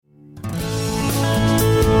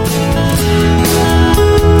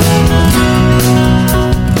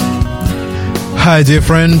Hi, dear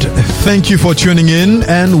friend. Thank you for tuning in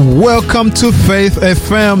and welcome to Faith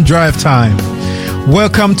FM Drive Time.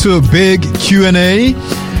 Welcome to a big Q&A.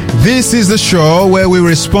 This is the show where we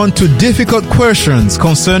respond to difficult questions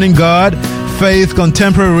concerning God, faith,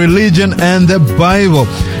 contemporary religion, and the Bible.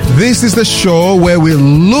 This is the show where we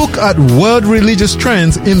look at world religious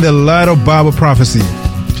trends in the light of Bible prophecy.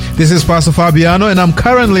 This is Pastor Fabiano, and I'm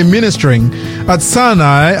currently ministering at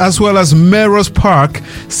Sinai as well as Melrose Park,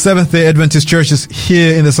 Seventh-day Adventist churches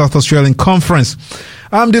here in the South Australian Conference.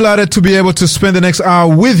 I'm delighted to be able to spend the next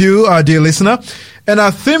hour with you, our dear listener. And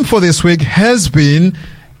our theme for this week has been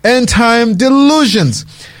End Time Delusions.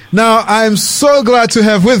 Now, I'm so glad to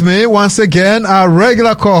have with me once again our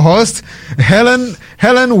regular co-host, Helen.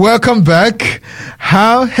 Helen, welcome back.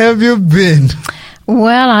 How have you been?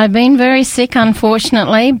 Well, I've been very sick,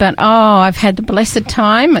 unfortunately, but I've had the blessed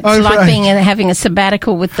time. It's like having a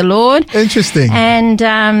sabbatical with the Lord. Interesting. And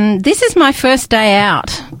this is my first day out,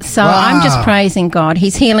 so wow. I'm just praising God.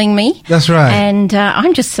 He's healing me. That's right. And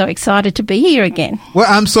I'm just so excited to be here again. Well,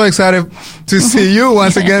 I'm so excited to see you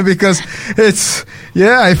once again because it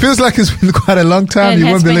feels like it's been quite a long time. You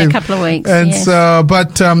won't believe. It has been a couple of weeks. And yes.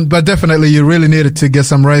 But definitely you really needed to get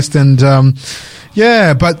some rest. And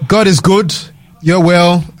but God is good. You're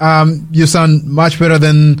well. You sound much better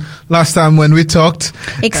than last time when we talked.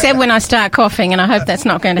 Except when I start coughing, and I hope that's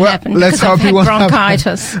not going to happen. Let's hope you won't have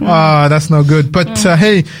bronchitis. That's not good. But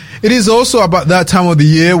hey, it is also about that time of the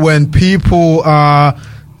year when people are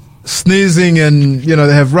sneezing and they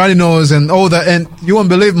have runny nose and all that. And you won't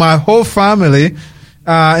believe my whole family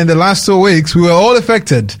in the last 2 weeks we were all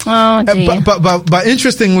affected. Oh dear. But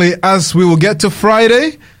interestingly, as we will get to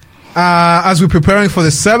Friday, as we're preparing for the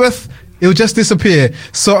Sabbath, it will just disappear.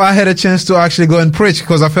 So I had a chance to actually go and preach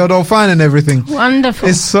because I felt all fine and everything. Wonderful.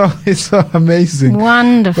 It's so amazing.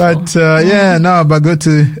 Wonderful. But but good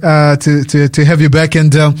to have you back.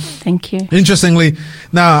 And thank you. Interestingly,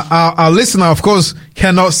 now our listener, of course,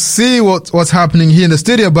 cannot see what's happening here in the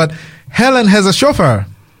studio, but Helen has a chauffeur.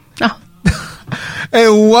 Oh. A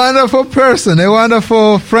wonderful person, a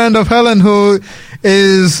wonderful friend of Helen who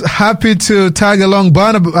is happy to tag along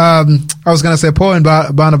Barnabas. I was going to say Paul and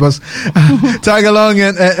Barnabas. Tag along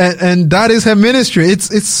and that is her ministry.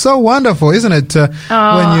 It's so wonderful, isn't it?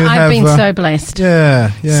 I've been so blessed.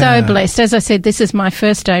 Yeah. So blessed. As I said, this is my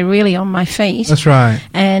first day really on my feet. That's right.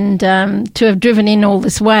 And to have driven in all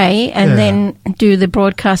this way and then do the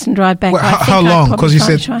broadcast and drive back. Well, how long? Because you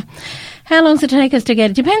said... How long does it take us to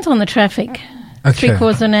get? It depends on the traffic. Okay.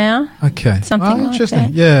 3/4 an hour. Okay. Something like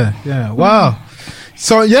interesting. that. Yeah. Wow.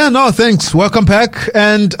 So, thanks. Welcome back.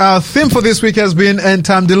 And our theme for this week has been End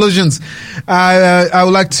Time Delusions. I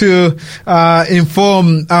would like to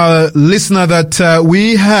inform our listener that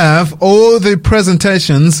we have all the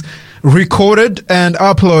presentations recorded and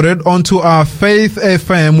uploaded onto our Faith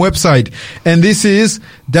FM website. And this is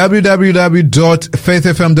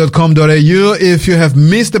www.faithfm.com.au. If you have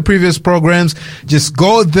missed the previous programs, just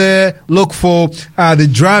go there, look for the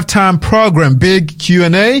Drive Time program, Big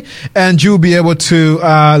Q&A, and you'll be able to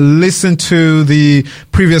listen to the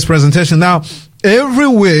previous presentation. Now, every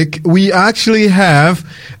week we actually have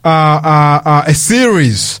a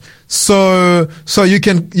series, so you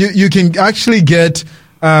can actually get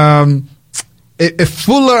a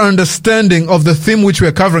fuller understanding of the theme which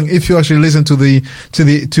we're covering if you actually listen to the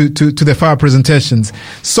fire presentations.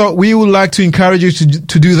 So we would like to encourage you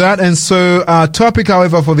to do that. And so our topic,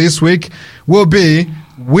 however, for this week will be,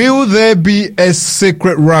 will there be a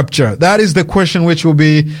secret rapture? That is the question which we'll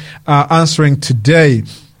be answering today.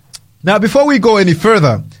 Now, before we go any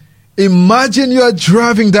further, imagine you are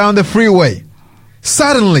driving down the freeway.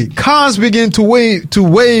 Suddenly, cars begin to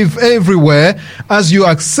wave everywhere as you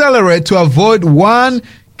accelerate to avoid one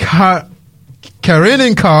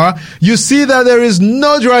careening car. You see that there is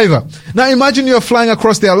no driver. Now imagine you're flying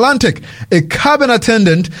across the Atlantic. A cabin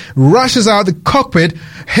attendant rushes out the cockpit.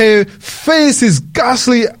 Her face is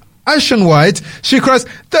ghastly ashen white. She cries,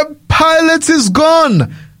 "The pilot is gone!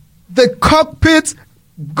 The cockpit's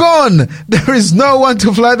gone! There is no one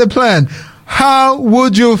to fly the plane." How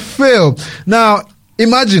would you feel? Now,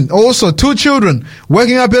 imagine also 2 children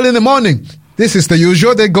waking up early in the morning. This is the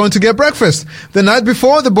usual. They're going to get breakfast. The night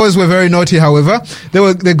before, the boys were very naughty, however.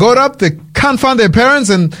 They got up, they can't find their parents,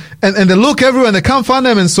 and they look everywhere and they can't find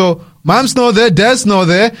them. And so mom's not there, dad's not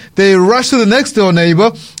there. They rush to the next door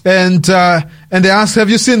neighbor and they ask, "Have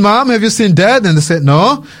you seen mom? Have you seen dad?" And they said,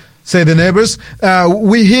 "No." Say the neighbors,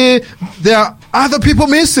 "We hear there are other people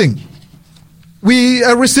missing. We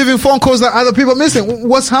are receiving phone calls that other people are missing.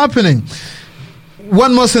 What's happening?"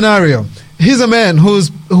 One more scenario. he's a man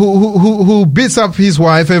who beats up his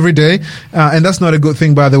wife every day, and that's not a good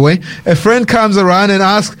thing, by the way. A friend comes around and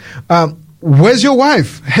asks, where's your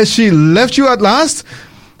wife? Has she left you at last?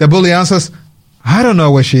 The bully answers, I don't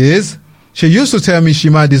know where she is. She used to tell me she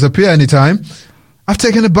might disappear anytime. I've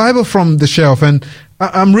taken the Bible from the shelf and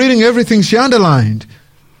I'm reading everything she underlined.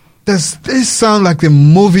 Does this sound like the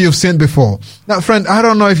movie you've seen before? Now, friend, I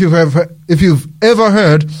don't know if you've ever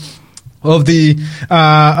heard of the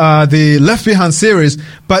Left Behind series,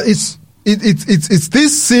 but it's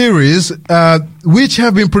this series which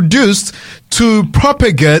have been produced to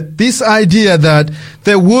propagate this idea that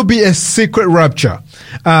there will be a secret rapture.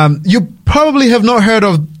 You probably have not heard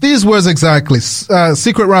of these words exactly,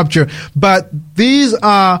 secret rapture, but these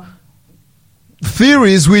are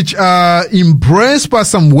theories which are embraced by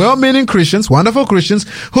some well-meaning Christians, wonderful Christians,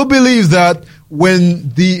 who believe that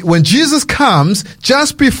when Jesus comes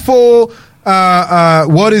just before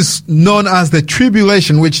what is known as the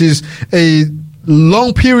tribulation, which is a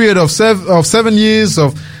long period of 7 years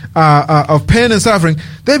of pain and suffering,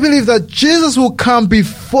 they believe that Jesus will come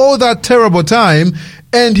before that terrible time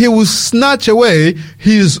and he will snatch away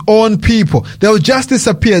his own people. They will just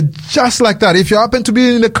disappear just like that. If you happen to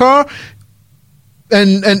be in the car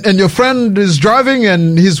and your friend is driving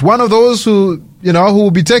and he's one of those who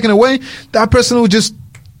will be taken away, that person will just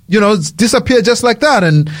disappear just like that.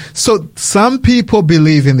 And so some people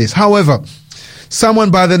believe in this. However,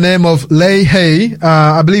 someone by the name of Leahy,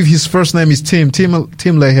 I believe his first name is Tim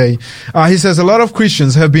Leahy, he says a lot of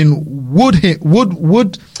Christians have been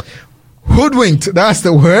hoodwinked. That's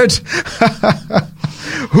the word.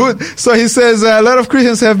 So he says a lot of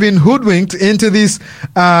Christians have been hoodwinked into this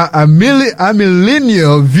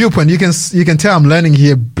amillennial viewpoint. You can tell I'm learning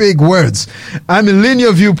here big words.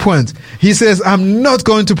 Amillennial viewpoint. He says, I'm not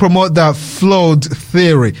going to promote that flawed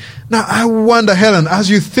theory. Now, I wonder, Helen, as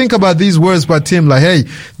you think about these words by Tim LaHaye,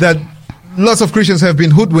 that lots of Christians have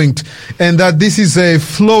been hoodwinked and that this is a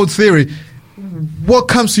flawed theory, what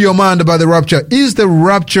comes to your mind about the rapture? Is the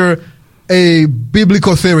rapture a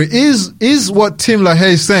biblical theory? Is what Tim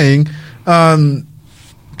LaHaye is saying, can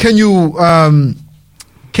you, I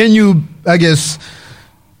guess,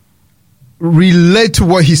 relate to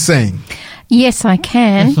what he's saying? Yes, I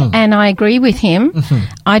can, and I agree with him.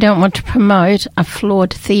 I don't want to promote a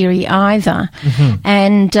flawed theory either.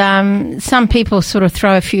 And some people sort of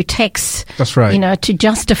throw a few texts, that's right, to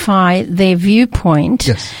justify their viewpoint.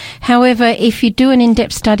 Yes. However, if you do an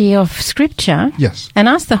in-depth study of Scripture, yes, and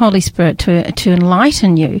ask the Holy Spirit to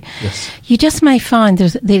enlighten you, yes, you just may find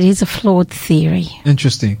that it is a flawed theory.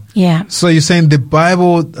 Interesting. Yeah. So you're saying the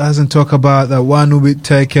Bible doesn't talk about that one will be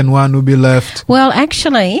taken, one will be left? Well,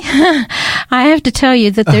 actually, I have to tell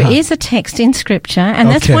you that there is a text in Scripture, and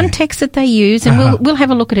that's one text that they use, and we'll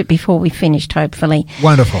have a look at it before we finished, hopefully.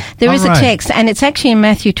 Wonderful. There is a text, and it's actually in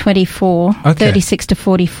Matthew 24, 36 to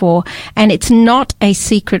 44, and it's not a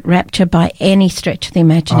secret rapture by any stretch of the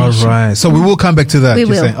imagination. All right. So we will come back to that. We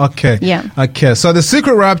will. Saying. Okay. Yeah. Okay. So the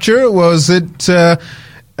secret rapture, was it...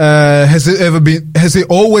 has it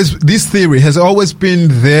always been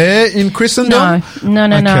there in Christendom? No.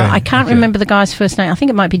 I can't remember the guy's first name. I think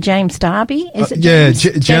it might be James Darby. Is it James?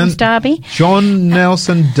 James Darby? John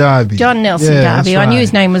Nelson Darby. John Nelson Darby. Right. I knew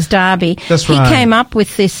his name was Darby. That's right. He came up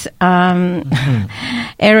with this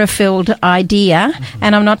error-filled idea,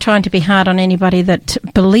 and I'm not trying to be hard on anybody that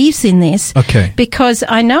believes in this. Okay. Because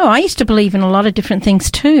I know I used to believe in a lot of different things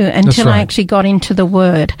too until I actually got into the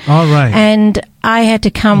Word. All right. And I had to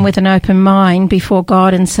come with an open mind before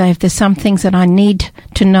God and say, if there's some things that I need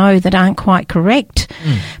to know that aren't quite correct,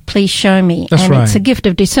 please show me. That's right. It's a gift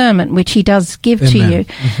of discernment, which he does give to you.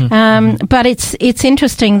 But it's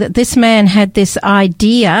interesting that this man had this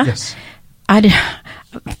idea. Yes.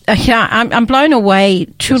 I'm blown away.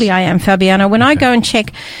 Truly, I am, Fabiano. When I go and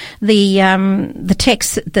check the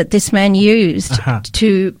text that this man used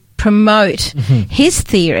to promote his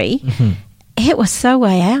theory, it was so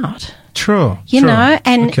way out. True.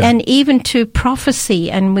 And even to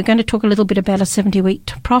prophecy, and we're going to talk a little bit about a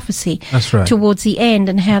 70-week prophecy. That's right. Towards the end,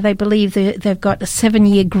 and how they believe they've got a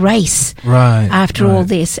 7-year grace after all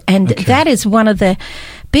this. And that is one of the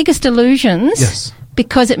biggest illusions. Yes.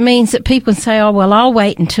 Because it means that people say, oh, well, I'll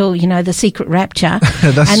wait until, the secret rapture.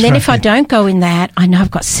 And then if I don't go in that, I know I've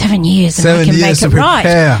got 7 years and I can make it right.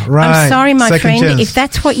 I'm sorry, my friend. Chance. If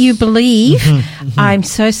that's what you believe, I'm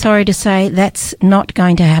so sorry to say that's not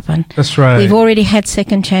going to happen. That's right. We've already had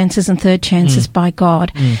second chances and third chances by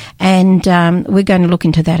God. And we're going to look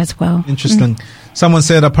into that as well. Interesting. Someone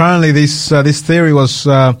said apparently this theory was...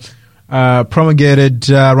 promulgated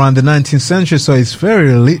around the 19th century, so it's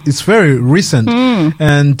very recent.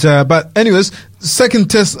 And but anyways, Second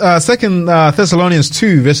Thessalonians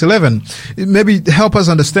 2, verse 11. Maybe help us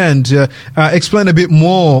understand, explain a bit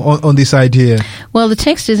more on this idea. Well, the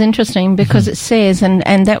text is interesting because it says,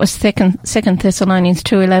 and that was Second Thessalonians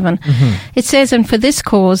 2:11. It says, "And for this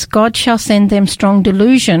cause God shall send them strong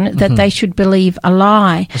delusion that they should believe a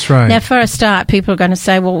lie." That's right. Now, for a start, people are going to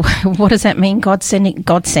say, "Well, what does that mean? God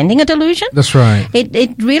sending a delusion?" That's right.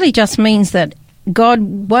 It really just means that God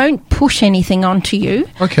won't push anything onto you,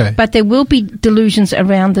 okay, but there will be delusions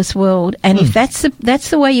around this world, and if that's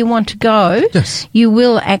the way you want to go, yes, you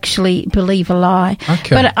will actually believe a lie.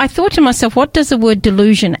 Okay. But I thought to myself, what does the word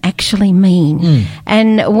delusion actually mean?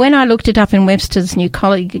 And when I looked it up in Webster's New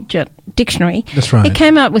College Dictionary, that's right, it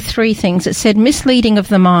came out with three things. It said misleading of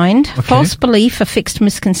the mind, false belief, a fixed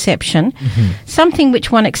misconception, something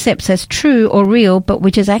which one accepts as true or real, but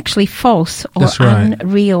which is actually false or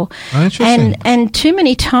unreal. And too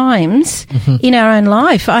many times in our own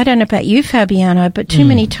life, I don't know about you, Fabiano, but too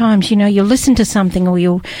many times, you'll listen to something or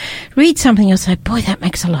you'll read something, you'll say, boy, that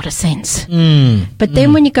makes a lot of sense. But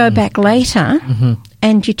then when you go back later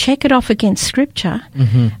and you check it off against Scripture,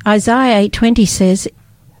 Isaiah 8:20 says,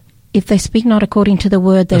 if they speak not according to the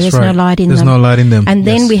word, there is no light in them. There's no light in them. And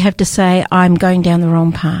then we have to say, I'm going down the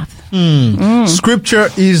wrong path. Scripture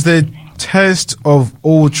is the test of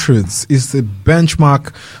all truths, is the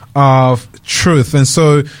benchmark of truth. And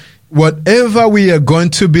so whatever we are going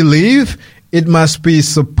to believe, it must be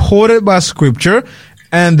supported by Scripture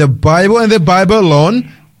and the Bible alone.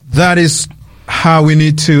 That is how we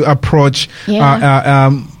need to approach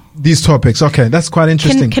these topics. Okay, that's quite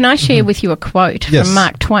interesting. Can I share with you a quote from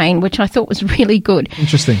Mark Twain, which I thought was really good?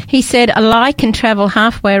 Interesting. He said, "A lie can travel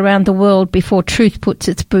halfway around the world before truth puts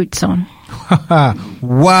its boots on."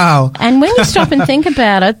 Wow. And when you stop and think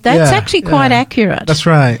about it, that's actually quite accurate. That's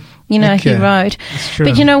right. He wrote.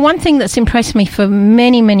 But one thing that's impressed me for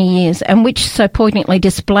many, many years, and which so poignantly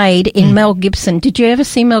displayed in Mel Gibson. Did you ever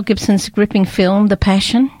see Mel Gibson's gripping film, The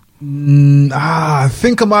Passion? I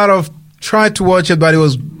think I might have tried to watch it, but it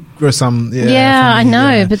was gruesome. Yeah, I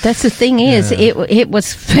know, but that's the thing is, it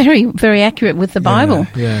was very, very accurate with the Bible.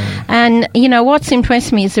 And, what's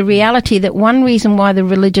impressed me is the reality that one reason why the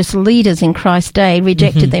religious leaders in Christ's day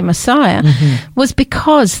rejected their Messiah was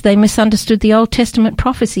because they misunderstood the Old Testament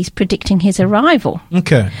prophecies predicting his arrival.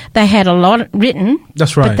 Okay. They had a lot written,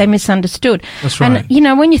 that's right, but they misunderstood. That's right.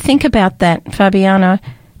 And, when you think about that, Fabiano,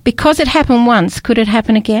 because it happened once, could it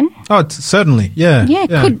happen again? Oh, certainly, yeah.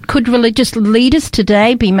 Could religious leaders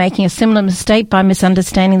today be making a similar mistake by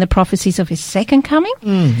misunderstanding the prophecies of his second coming?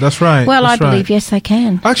 That's right. Well, I believe, yes, they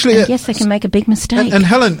can. Actually, yes, they can make a big mistake. And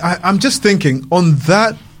Helen, I'm just thinking on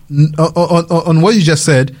that, on what you just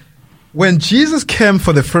said, when Jesus came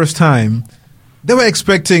for the first time, they were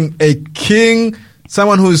expecting a king,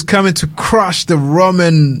 someone who is coming to crush the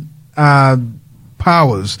Roman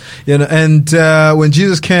powers, and when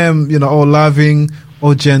Jesus came, all loving,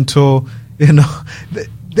 all gentle,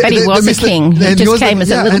 but he was a king. He just came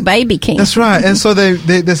as a little baby king. That's right. And so they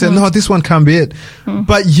said, no, this one can't be it.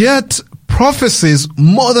 But yet prophecies,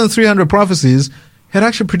 more than 300 prophecies, had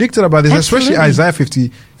actually predicted about this, especially Isaiah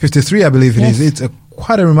 53, I believe it is. It's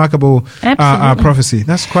quite a remarkable prophecy.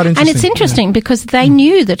 That's quite interesting. And it's interesting because they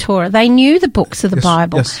knew the Torah, they knew the books of the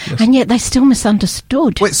Bible, and yet they still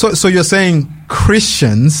misunderstood. Wait, so you're saying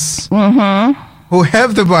Christians who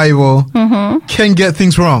have the Bible can get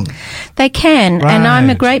things wrong? They can, right, and I'm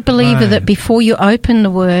a great believer that before you open the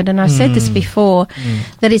Word, and I've said this before,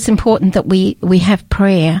 that it's important that we have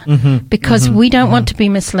prayer because we don't want to be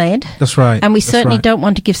misled. That's right. And we certainly don't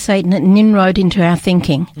want to give Satan an inroad into our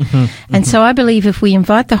thinking. And so I believe if we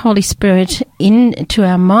invite the Holy Spirit into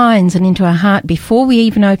our minds and into our heart before we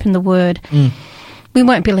even open the Word, we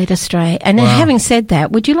won't be led astray. And having said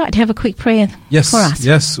that, would you like to have a quick prayer for us?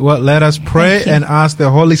 Yes. Well, let us pray and ask the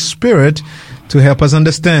Holy Spirit to help us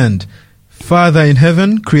understand. Father in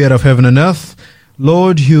heaven, creator of heaven and earth,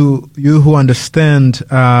 Lord, you who understand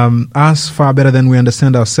us far better than we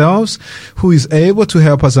understand ourselves, who is able to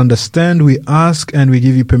help us understand, we ask and we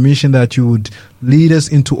give you permission that you would lead us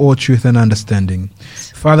into all truth and understanding.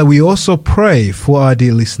 Father, we also pray for our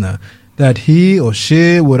dear listener, that he or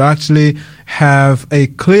she would actually have a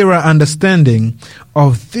clearer understanding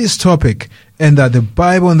of this topic, and that the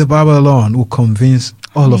Bible and the Bible alone will convince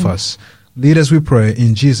all of us. Lead us, we pray,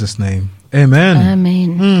 in Jesus' name. Amen.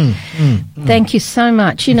 Amen. Thank you so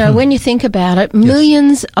much. When you think about it,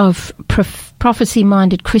 millions of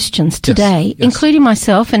prophecy-minded Christians today, including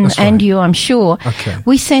myself and you, I'm sure,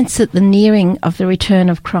 we sense that the nearing of the return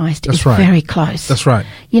of Christ is very close. That's right.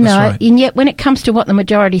 And yet when it comes to what the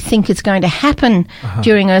majority think is going to happen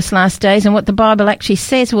during Earth's last days and what the Bible actually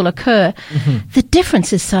says will occur, the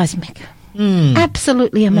difference is seismic.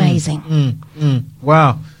 Absolutely amazing.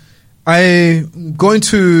 Wow. I'm going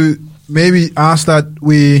to maybe ask that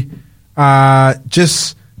we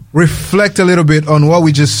just reflect a little bit on what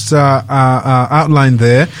we just outlined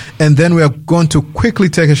there, and then we are going to quickly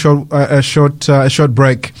take a short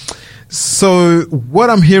break. So what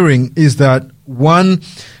I'm hearing is that, one,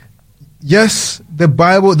 yes, the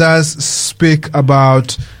Bible does speak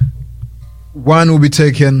about one will be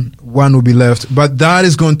taken, one will be left, but that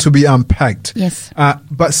is going to be unpacked. Yes.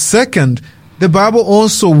 But second, the Bible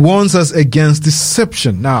also warns us against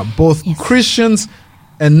deception. Now, both Christians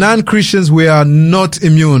and non-Christians, we are not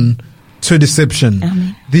immune to deception.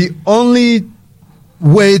 Amen. The only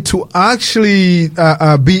way to actually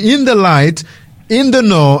be in the light, in the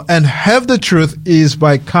know, and have the truth is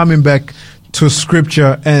by coming back to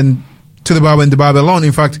Scripture and to the Bible and the Bible alone.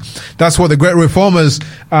 In fact, that's what the great reformers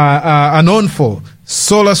are known for.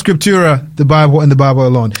 Sola Scriptura, the Bible and the Bible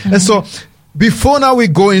alone. Mm-hmm. And so, before now we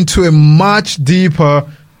go into a much deeper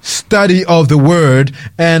study of the Word,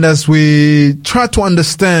 and as we try to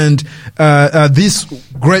understand this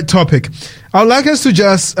great topic, I would like us to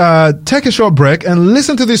just take a short break and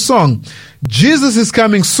listen to this song, Jesus is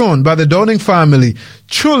Coming Soon, by the Downing Family.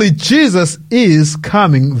 Truly, Jesus is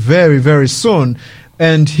coming very, very soon.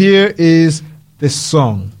 And here is the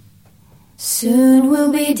song. Soon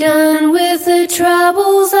we'll be done with the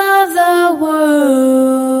troubles of the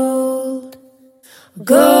world,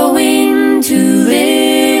 going to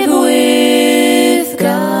live with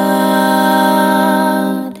God.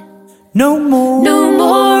 No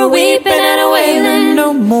more weeping and wailing.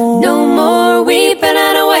 No more weeping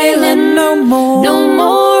and wailing. No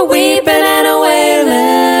more weeping and wailing.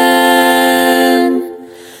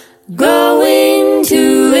 Going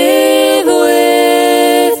to live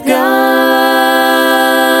with God.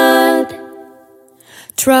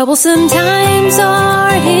 Troublesome times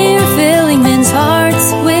are here, filling men's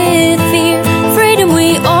hearts with fear. Freedom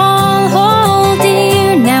we all hold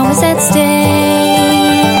dear, now is at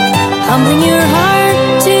stake. Humbling your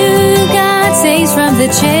heart to God saves from the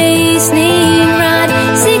chastening rod.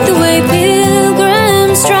 Seek the way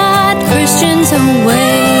pilgrims trod, Christians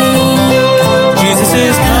awake. Jesus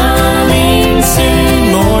is coming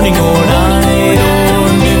soon, morning or night or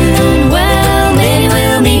noon. Well, many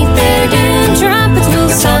will meet their doom. Trumpets will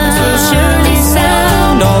surely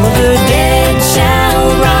sound. All of the dead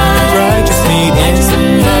shall rise. righteous meet in the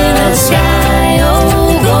sky.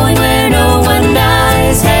 Oh, going where no one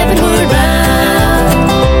dies, heavenward bound.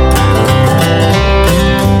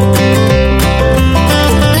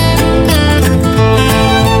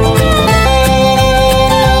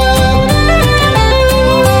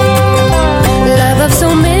 Love of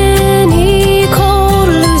so many cold,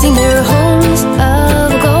 losing their homes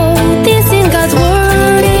of gold. This in God's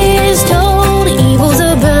word is told, evils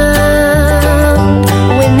abound.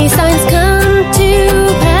 When these signs come to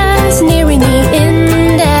pass, nearing the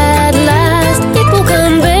end at last, it will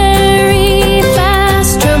come very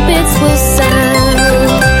fast, trumpets will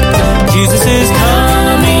sound. Jesus is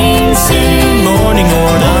coming soon, morning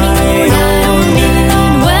or night or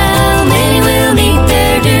noon. Well, many will meet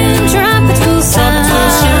their doom, trumpets will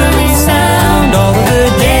surely sound. All of the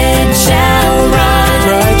Dead shall rise,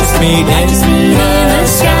 righteous meet in in the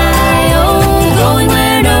sky. Oh, going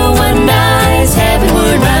where no one dies,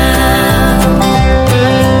 heavenward bound.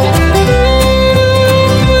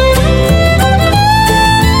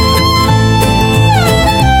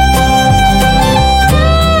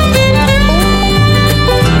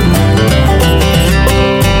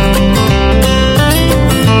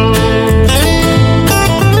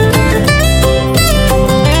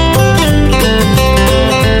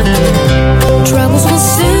 Troubles will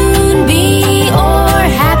soon be o'er,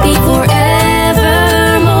 happy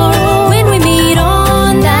forevermore. When we meet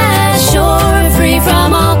on that shore, free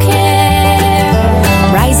from all care.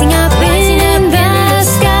 Rising up in the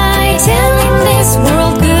sky, telling this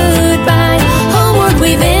world goodbye. Homeward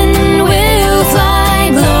we then will fly,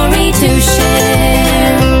 glory to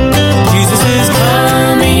share. Jesus is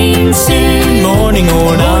coming soon, morning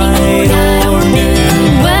or night or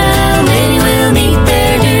noon. Well, many will meet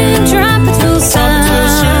their doom, trumpets will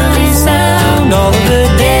surely sound. All of the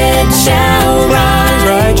Dead shall rise,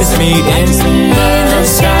 righteous meet in the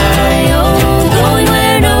sky. Oh, going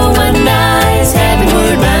where no one dies,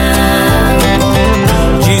 heavenward bound.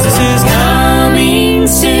 Jesus is Coming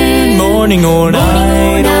soon, morning or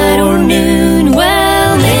night or noon.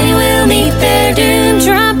 Well, many will meet their doom,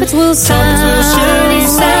 trumpets will surely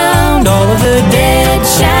sound. All of the Dead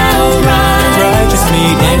shall rise, righteous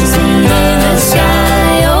meet in the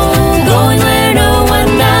sky. Oh, going where no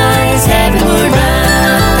one dies, heavenward bound.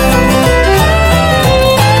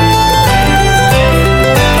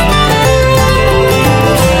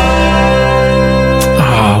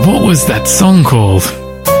 was that song called?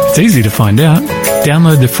 It's easy to find out.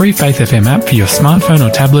 Download the free Faith FM app for your smartphone or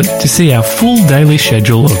tablet to see our full daily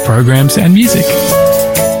schedule of programs and music.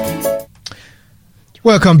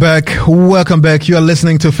 Welcome back. Welcome back. You are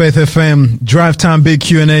listening to Faith FM Drive Time Big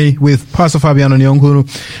Q&A with Pastor Fabiano Nyonguru.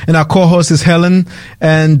 And our co-host is Helen.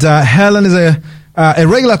 And Helen is a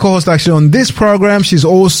regular co-host actually on this program. She's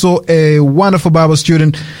also a wonderful Bible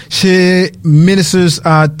student. She ministers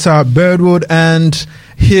at Birdwood and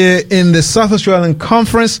here in the South Australian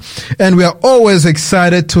Conference, and we are always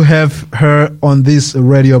excited to have her on this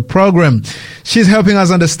radio program. She's helping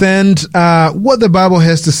us understand what the Bible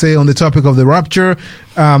has to say on the topic of the rapture,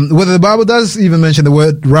 whether the Bible does even mention the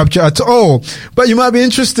word rapture at all. But you might be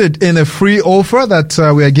interested in a free offer that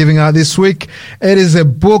we are giving out this week. It is a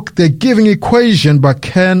book, The Giving Equation by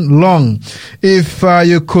Ken Long. If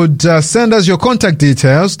you could send us your contact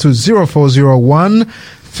details to 0401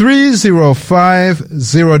 305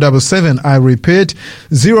 077. I repeat,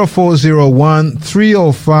 0401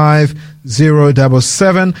 305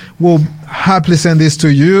 077. We'll happily send this to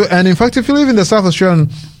you. And in fact, if you live in the South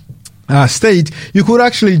Australian state, you could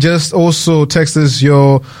actually just also text us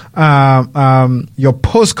your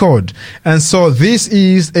postcode. And so this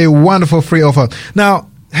is a wonderful free offer. Now,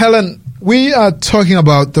 Helen, we are talking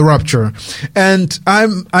about the rapture, and I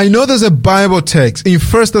know there's a Bible text in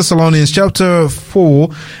 1 Thessalonians chapter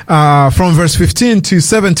 4, from verse 15 to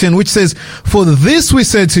 17, which says, "For this we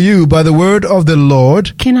say to you by the word of the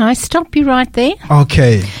Lord." Can I stop you right there?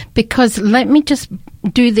 Okay. Because let me just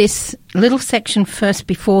do this little section first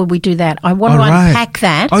before we do that. I want to unpack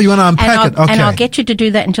that. Oh, you want to unpack it? Okay. And I'll get you to do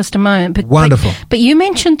that in just a moment. But, wonderful. But you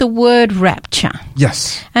mentioned the word rapture.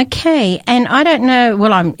 Yes. Okay. And I don't know,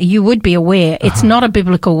 well, you would be aware, it's not a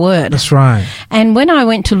biblical word. That's right. And when I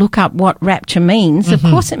went to look up what rapture means, of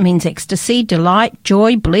course it means ecstasy, delight,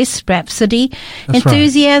 joy, bliss, rhapsody,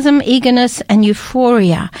 enthusiasm, eagerness, and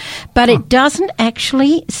euphoria. But it doesn't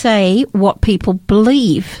actually say what people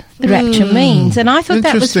believe the rapture means. And I thought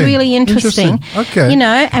that was really interesting. Okay. You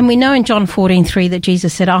know, and we know in John 14:3 that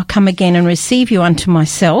Jesus said, "I'll come again and receive you unto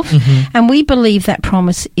myself." And we believe that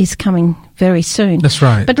promise is coming very soon. That's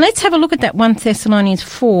right. But let's have a look at that 1 Thessalonians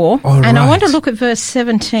 4. And I want to look at verse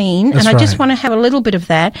 17. I just want to have a little bit of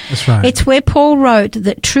that. That's right. It's where Paul wrote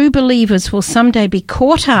that true believers will someday be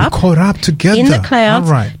caught up together in the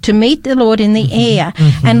clouds to meet the Lord in the air.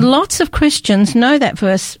 And lots of Christians know that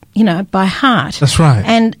verse, you know, by heart. That's right.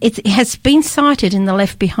 And it has been cited in the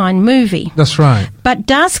Left Behind movie. That's right. But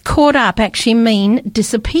does caught up actually mean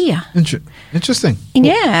disappear? Interesting.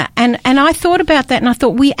 Yeah. And I thought about that, and I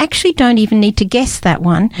thought we actually don't even need to guess that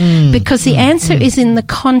one because the answer is in the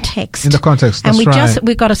context. In the context, that's and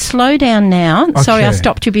we've got to slow down now. Okay. Sorry, I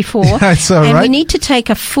stopped you before. That's all and right. we need to take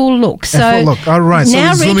a full look. So a full look. All right.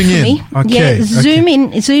 Now so zooming in. Okay. Yeah,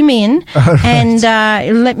 zoom in, right. and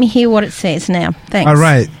let me hear what it says now. Thanks. All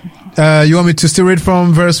right. You want me to still read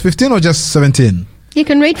from verse 15 or just 17? You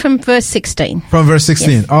can read from verse 16. From verse 16.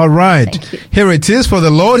 Yes. All right. Here it is. "For the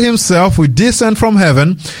Lord himself will descend from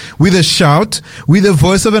heaven with a shout, with the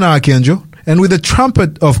voice of an archangel, and with the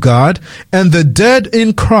trumpet of God, and the dead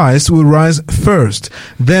in Christ will rise first.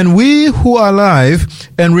 Then we who are alive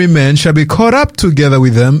and remain shall be caught up together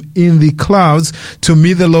with them in the clouds to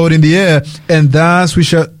meet the Lord in the air, and thus we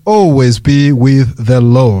shall always be with the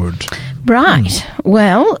Lord." Right.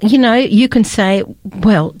 Well, you know, you can say,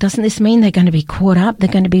 well, doesn't this mean they're going to be caught up? They're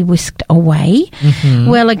going to be whisked away?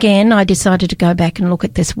 Well, again, I decided to go back and look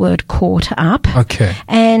at this word caught up. Okay.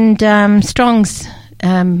 And Strong's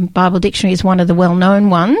Bible Dictionary is one of the well-known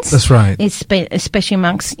ones. That's right. Especially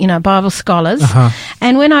amongst, you know, Bible scholars.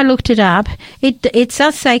 And when I looked it up, it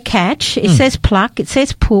does say catch, it says pluck, it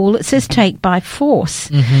says pull, it says take by force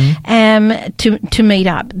to meet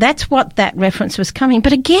up. That's what that reference was coming.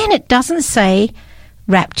 But again, it doesn't say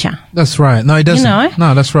rapture. That's right. No, it doesn't. You know?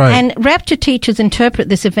 No, that's right. And rapture teachers interpret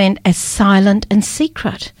this event as silent and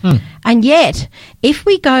secret. And yet, if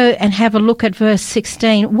we go and have a look at verse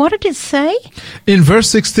 16, what did it say? In verse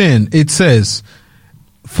 16, it says,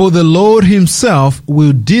 "For the Lord himself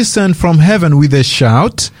will descend from heaven with a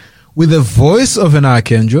shout, with the voice of an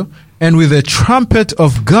archangel, and with the trumpet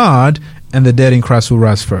of God, and the dead in Christ will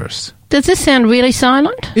rise first." Does this sound really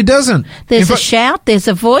silent? It doesn't. There's a shout, there's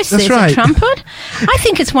a voice, there's a trumpet. I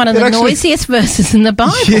think it's one of the noisiest verses in the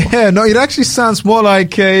Bible. Yeah, no, it actually sounds more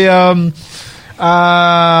like a...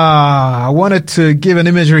 I wanted to give an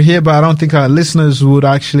imagery here, but I don't think our listeners would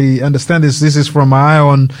actually understand this. This is from my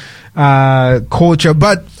own culture,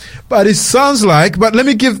 but it sounds like. But let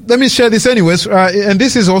me share this anyways. And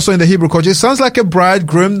this is also in the Hebrew culture. It sounds like a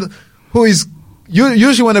bridegroom who is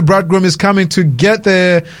usually when a bridegroom is coming to get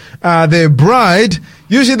their bride.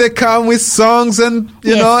 Usually they come with songs and,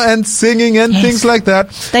 you know, and singing and things like that.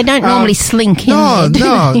 They don't normally slink in.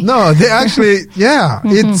 No. They actually,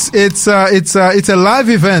 it's a live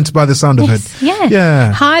event by the sound of it.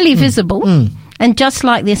 Yeah. Highly visible. And just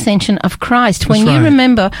like the ascension of Christ, when you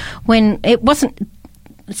remember when it wasn't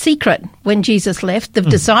secret when Jesus left, the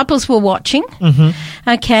disciples were watching.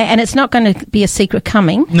 Okay, and it's not going to be a secret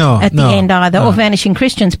coming at the end either, or vanishing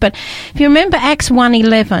Christians. But if you remember Acts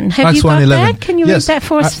 1:11, have you got that? Can you read that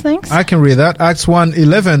for us? Thanks. I can read that. Acts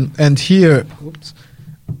 1:11, and here,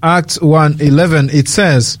 Acts 1:11, it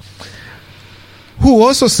says, who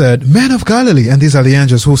also said, Men of Galilee, and these are the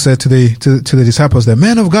angels who said to the disciples there,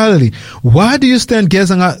 Men of Galilee, why do you stand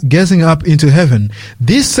gazing up into heaven?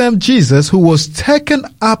 This same Jesus who was taken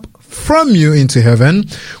up from you into heaven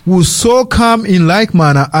will so come in like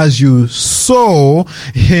manner as you saw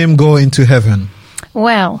him go into heaven.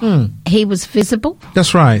 Well, he was visible.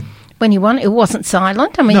 That's right. When you want, it wasn't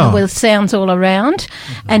silent. I mean, there were sounds all around,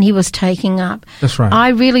 and he was taking up. That's right. I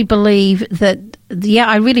really believe that.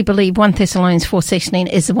 I really believe 1 Thessalonians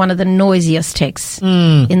 4:16 is one of the noisiest texts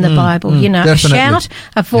in the Bible. You know, definitely. A shout,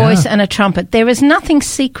 a voice, and a trumpet. There is nothing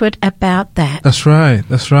secret about that. That's right.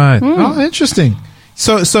 Oh, interesting.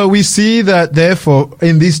 So we see that, therefore,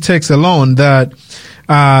 in this text alone, that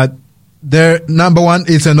there, number one,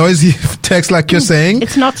 it's a noisy text, like you're saying.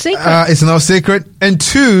 It's not secret. It's not secret. And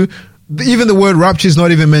two, even the word rapture is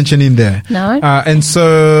not even mentioned in there. No. And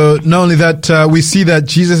so not only that, we see that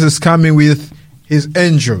Jesus is coming with his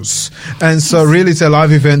angels. And so really it's a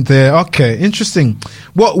live event there. Okay, interesting.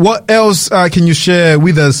 What else can you share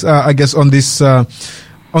with us, I guess, on this on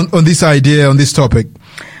this idea, on this topic?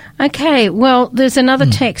 Okay, well, there's another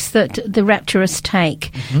text that the rapturists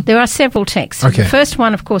take. There are several texts. Okay. The first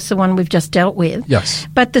one, of course, the one we've just dealt with. Yes.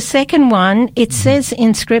 But the second one, it says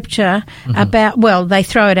in Scripture about, well, they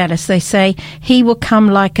throw it at us. They say, he will come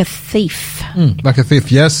like a thief. Like a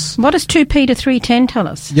thief, yes. What does 2 Peter 3:10 tell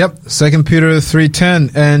us? Yep, 2 Peter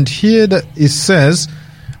 3:10. And here it says,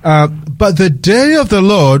 but the day of the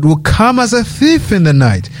Lord will come as a thief in the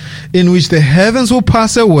night, in which the heavens will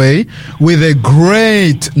pass away with a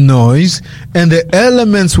great noise, and the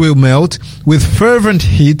elements will melt with fervent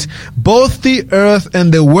heat. Both the earth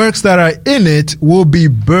and the works that are in it will be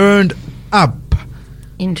burned up.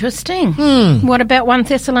 Interesting. What about 1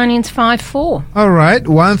 Thessalonians 5:4? All right,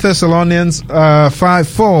 1 Thessalonians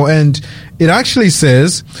 5:4, and it actually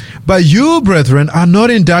says, but you, brethren, are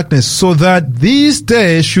not in darkness, so that these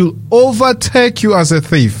days should overtake you as a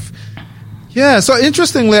thief. Yeah, so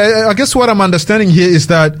interestingly, I guess what I'm understanding here is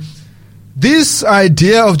that this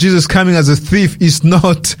idea of Jesus coming as a thief is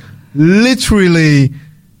not literally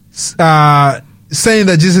saying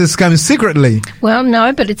that Jesus is coming secretly. Well,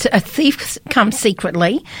 no, but it's a thief comes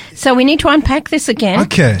secretly. So we need to unpack this again.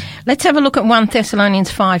 Okay. Let's have a look at 1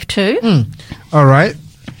 Thessalonians 5:2. All right.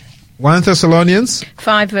 1 Thessalonians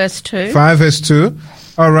 5 verse 2. 5 verse 2.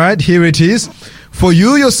 All right, here it is. For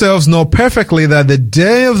you yourselves know perfectly that the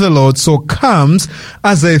day of the Lord so comes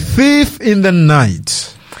as a thief in the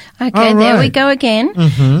night. Okay, there we go again.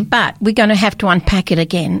 But we're going to have to unpack it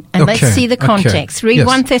again. And let's see the context. Read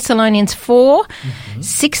 1 Thessalonians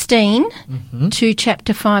 4:16 to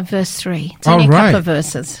chapter 5, verse 3. It's only a couple of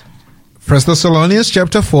verses. 1 Thessalonians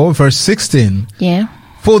chapter 4, verse 16. Yeah.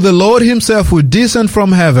 For the Lord himself will descend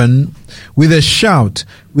from heaven with a shout,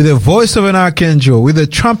 with the voice of an archangel, with the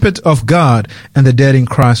trumpet of God, and the dead in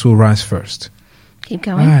Christ will rise first. Keep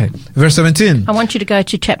going. Right. Verse 17. I want you to go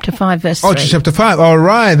to chapter 5, verse 3. Oh, to chapter 5. All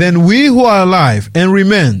right. Then we who are alive and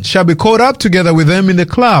remain shall be caught up together with them in the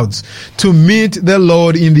clouds to meet the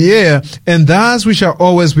Lord in the air, and thus we shall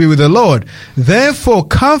always be with the Lord. Therefore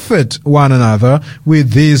comfort one another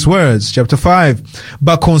with these words. Chapter 5.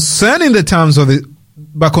 But concerning the times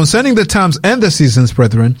and the seasons,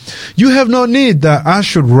 brethren, you have no need that I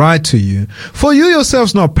should write to you. For you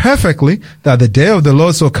yourselves know perfectly that the day of the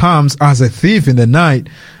Lord so comes as a thief in the night.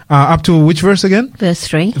 Up to which verse again? Verse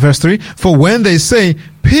 3. Verse 3. For when they say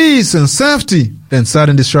peace and safety, then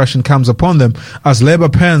sudden destruction comes upon them as labor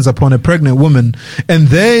pains upon a pregnant woman, and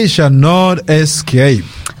they shall not escape.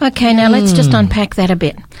 Okay, now let's just unpack that a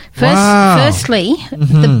bit. Firstly,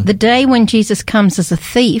 the day when Jesus comes as a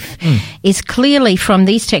thief is clearly, from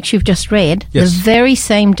these texts you've just read, the very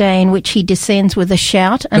same day in which he descends with a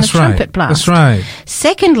shout and a trumpet blast. That's right.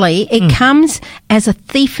 Secondly, it comes as a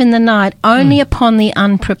thief in the night only upon the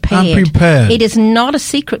unprepared. unprepared. It is not a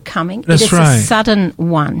secret coming. That's it is a sudden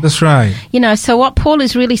one. That's right. So what Paul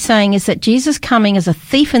is really saying is that Jesus coming as a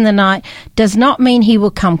thief in the night does not mean he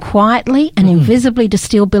will come quietly and invisibly to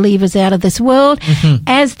steal believers out of this world,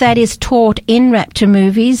 as that is taught in rapture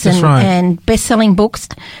movies and best-selling books.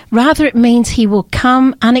 Rather, it means he will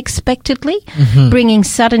come unexpectedly, bringing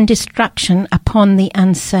sudden destruction upon the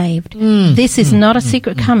unsaved. This is not a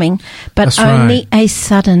secret coming, but only a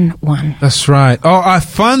sudden one. That's right. Oh,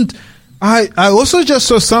 I also just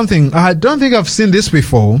saw something. I don't think I've seen this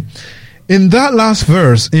before. In that last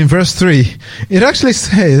verse, in verse 3, it actually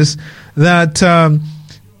says that,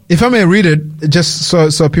 if I may read it, just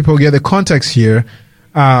so people get the context here,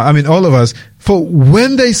 all of us, for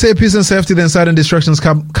when they say peace and safety, then sudden destruction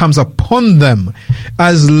comes upon them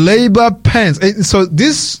as labor pains. So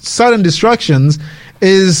this sudden destructions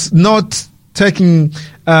is not taking,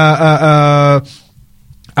 I'm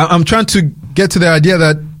trying to get to the idea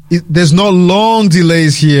that there's no long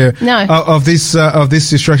delays here of this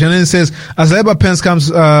destruction. And it says, as labor pains comes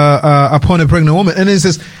upon a pregnant woman, and it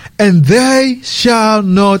says, and they shall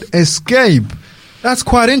not escape. That's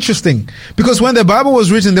quite interesting, because when the Bible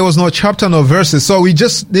was written, there was no chapter nor verses. So we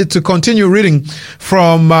just need to continue reading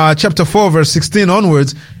from chapter 4, verse 16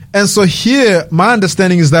 onwards. And so here, my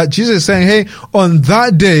understanding is that Jesus is saying, hey, on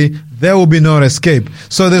that day, there will be no escape.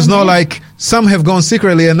 So there's no like, some have gone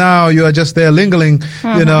secretly and now you are just there lingering,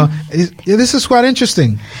 This is quite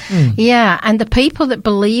interesting. Yeah, and the people that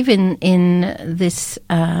believe in this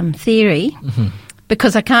theory,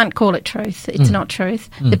 because I can't call it truth. It's not truth.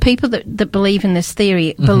 The people that believe in this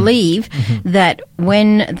theory believe that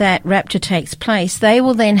when that rapture takes place, they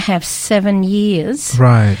will then have 7 years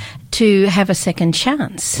to have a second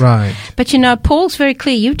chance. Right. But Paul's very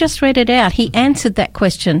clear. You've just read it out. He answered that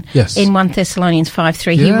question in 1 Thessalonians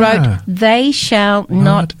 5:3. He wrote, they shall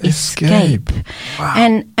not escape. Wow.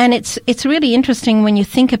 And it's really interesting when you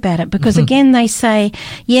think about it, because again they say,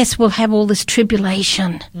 yes, we'll have all this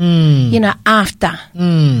tribulation, after.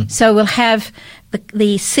 So we'll have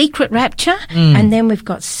the secret rapture, and then we've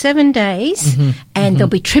got 7 days, and there'll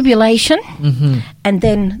be tribulation, and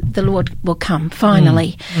then the Lord will come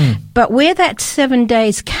finally. But where that 7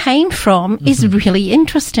 days came from is really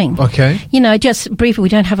interesting. Okay. Just briefly, we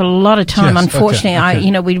don't have a lot of time, unfortunately.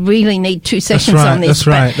 Okay. We really need 2 sessions on this.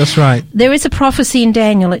 That's right. There is a prophecy in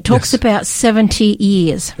Daniel. It talks about 70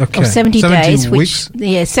 years, or 70 days, weeks?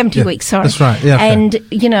 70 weeks, sorry. That's right. Yeah, okay. And,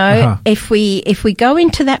 if we go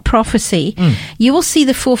into that prophecy, you will see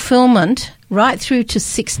the fulfillment right through to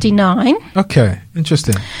 69. Okay,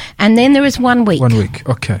 interesting. And then there is 1 week. 1 week,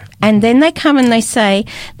 okay. And then they come and they say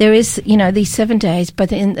there is, these 7 days, but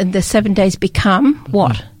the 7 days become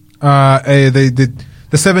what? The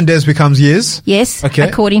 7 days becomes years? Yes, okay.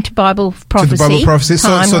 According to Bible prophecy. To the Bible prophecy.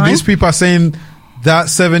 So these people are saying that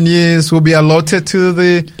 7 years will be allotted to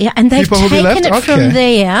the and they've people who will be left? Taken it from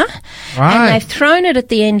there, right. And they've thrown it at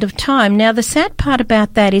the end of time. Now, the sad part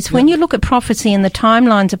about that is when you look at prophecy and the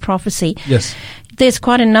timelines of prophecy, there's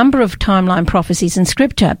quite a number of timeline prophecies in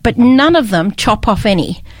Scripture, but none of them chop off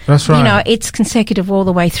any. That's right. It's consecutive all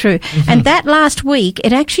the way through. And that last week,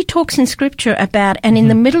 it actually talks in Scripture about, and in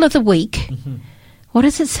the middle of the week, what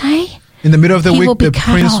does it say? In the middle of the week, the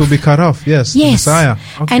prince will be cut off. Yes. The Messiah.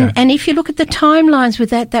 Okay. And if you look at the timelines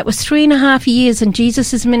with that was 3.5 years in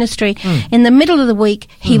Jesus' ministry. In the middle of the week,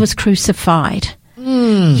 he was crucified.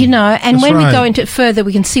 And That's when right. we go into it further,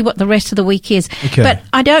 we can see what the rest of the week is. Okay. But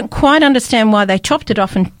I don't quite understand why they chopped it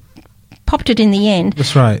off and popped it in the end.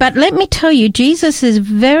 That's right. But let me tell you, Jesus is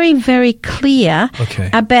very, very clear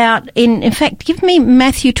about, in fact, give me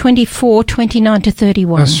Matthew 24, 29 to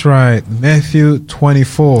 31. That's right. Matthew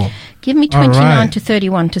 24. Give me 29 to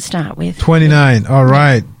 31 to start with. 29. All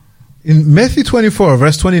right. In Matthew 24,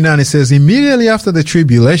 verse 29, it says, immediately after the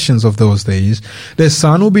tribulations of those days, the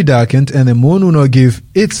sun will be darkened and the moon will not give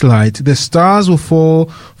its light. The stars will fall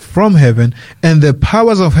from heaven and the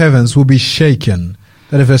powers of heavens will be shaken.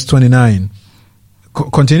 That is verse 29.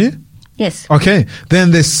 Continue? Yes. Okay.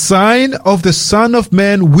 Then the sign of the Son of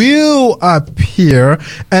Man will appear,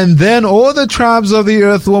 and then all the tribes of the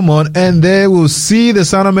earth will mourn, and they will see the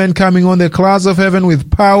Son of Man coming on the clouds of heaven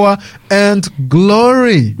with power and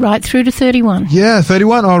glory. Right through to 31. Yeah,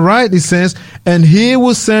 31. All right. It says, and he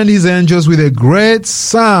will send his angels with a great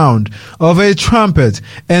sound of a trumpet,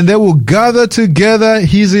 and they will gather together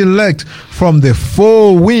his elect from the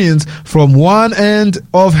four winds, from one end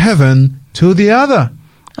of heaven to the other.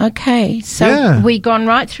 Okay, so we've gone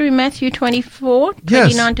right through Matthew 24,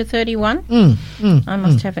 29 to 31. I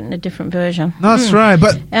must have it in a different version. That's right,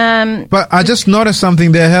 but I just noticed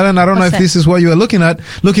something there, Helen. I don't know if this is what you are looking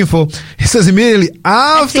for. It says immediately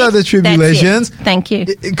after the tribulations. Thank you.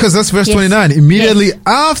 Because that's verse 29. Immediately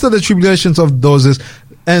after the tribulations of those,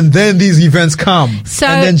 and then these events come. So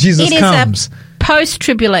and then Jesus comes.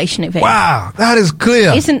 Post-tribulation event. Wow, that is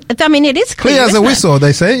clear. It is clear as a whistle,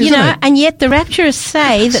 they say, isn't it? And yet the rapturers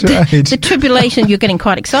say that the tribulation, you're getting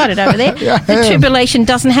quite excited over there, the tribulation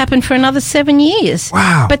doesn't happen for another 7 years.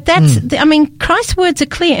 Wow. But that's, Christ's words are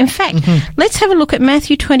clear. In fact, let's have a look at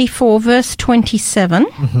Matthew 24, verse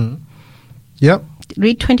 27. Yep.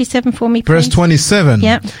 Read 27 for me, please. Verse 27.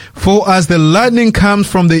 Yep. For as the lightning comes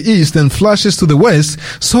from the east and flashes to the west,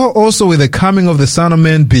 so also will the coming of the Son of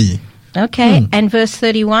Man be. Okay, and verse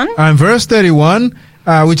 31? And verse 31,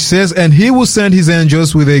 which says, and he will send his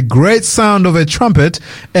angels with a great sound of a trumpet,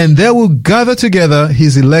 and they will gather together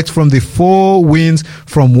his elect from the four winds,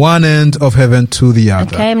 from one end of heaven to the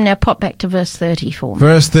other. Okay, now pop back to verse 30 for me.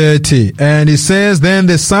 Verse 30, and it says, then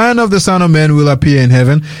the sign of the Son of Man will appear in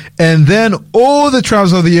heaven, and then all the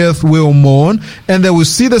tribes of the earth will mourn, and they will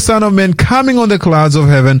see the Son of Man coming on the clouds of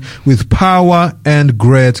heaven with power and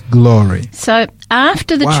great glory. So,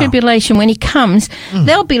 after the tribulation, when he comes,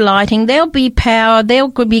 there'll be lighting, there'll be power, there'll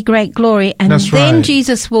be great glory, and then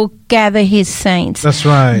Jesus will gather his saints. That's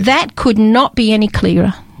right. That could not be any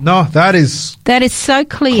clearer. No, that is so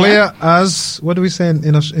clear. Clear as, what do we say in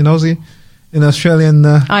Aussie? In Australian,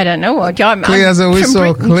 I don't know what. Clear as a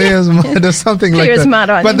whistle, clear as mud, or something like that. Clear as mud,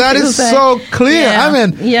 but that is so clear.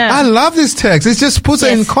 I love this text. It just puts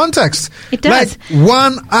it in context. It does. Like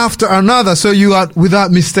one after another, so you are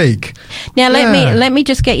without mistake. Now let me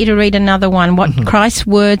just get you to read another one. What Christ's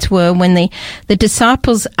words were when the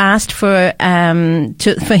disciples asked for him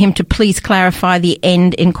to please clarify the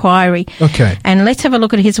end inquiry. Okay. And let's have a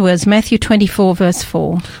look at his words. Matthew 24 verse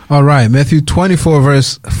 4. All right. Matthew 24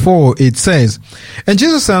 verse 4. It says, and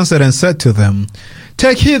Jesus answered and said to them,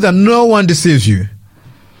 take heed that no one deceives you.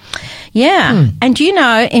 Yeah. And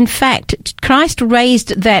in fact, Christ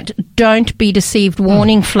raised that don't be deceived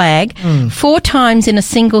warning flag 4 times in a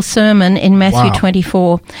single sermon in Matthew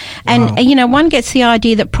 24. And, one gets the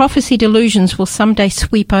idea that prophecy delusions will someday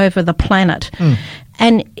sweep over the planet.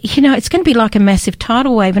 And, it's going to be like a massive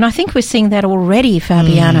tidal wave. And I think we're seeing that already,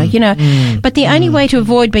 Fabiano, But the only way to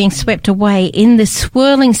avoid being swept away in this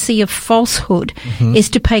swirling sea of falsehood is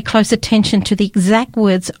to pay close attention to the exact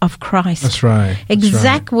words of Christ. That's right.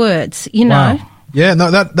 Exact words, Wow. Yeah, no,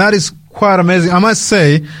 that is quite amazing. I must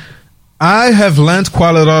say, I have learned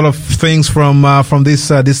quite a lot of things from this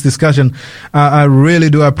discussion. I really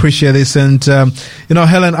do appreciate this. And,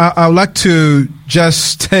 Helen, I would like to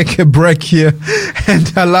just take a break here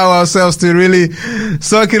and allow ourselves to really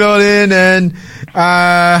soak it all in. And,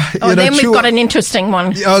 then we've got an interesting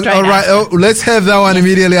one. All right. Let's have that one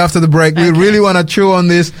immediately after the break. Okay. We really want to chew on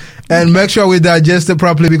this and make sure we digest it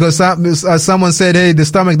properly, because as someone said, hey, the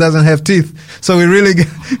stomach doesn't have teeth. So we really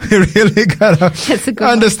gotta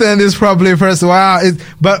understand this properly first. Wow.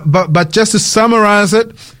 But just to summarize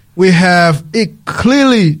it, we have it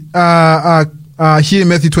clearly, here in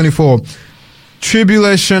Matthew 24,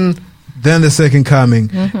 tribulation, then the second coming.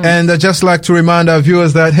 And I'd just like to remind our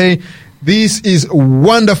viewers that, hey, this is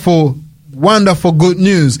wonderful, wonderful good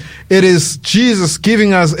news. It is Jesus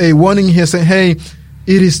giving us a warning here, saying, hey,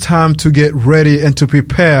 it is time to get ready and to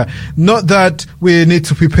prepare. Not that we need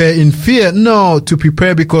to prepare in fear. No, to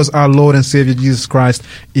prepare because our Lord and Savior Jesus Christ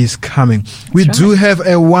is coming. We do have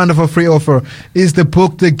a wonderful free offer. It's the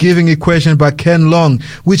book, The Giving Equation by Ken Long,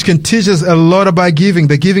 which can teach us a lot about giving.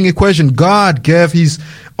 The Giving Equation. God gave His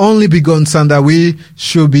only begotten Son that we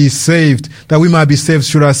should be saved, that we might be saved,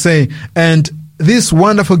 should I say. And this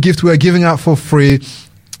wonderful gift we are giving out for free.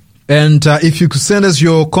 And if you could send us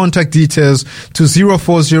your contact details to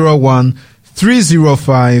 0401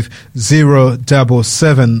 305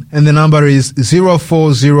 077, and the number is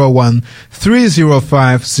 0401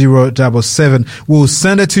 305 077. We'll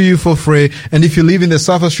send it to you for free. And if you live in the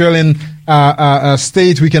South Australian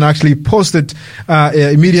state, we can actually post it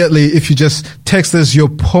immediately if you just text us your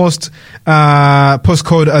postcode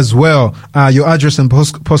as well, your address and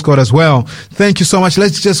postcode as well. Thank you so much.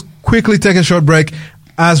 Let's just quickly take a short break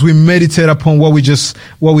as we meditate upon what we just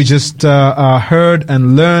heard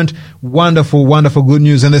and learned. Wonderful, wonderful good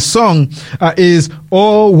news. And the song is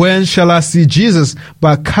 "Oh, When Shall I See Jesus"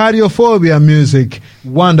 by Cardiophobia Music.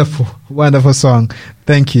 Wonderful, wonderful song.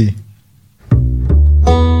 Thank you.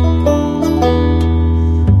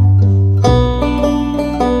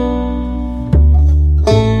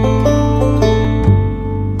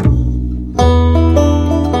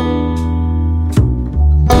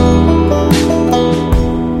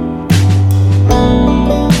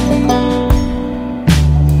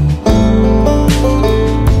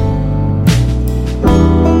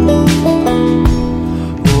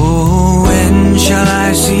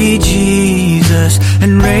 Jesus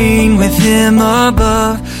and reign with him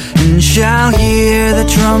above, and shall hear the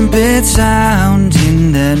trumpet sound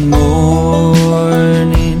in that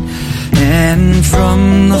morning. And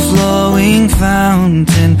from the flowing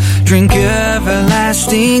fountain drink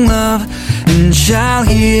everlasting love, and shall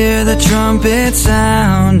hear the trumpet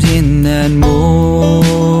sound in that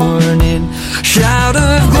morning. Shout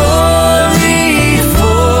of glory,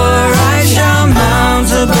 for I shall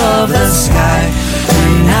mount above the sky,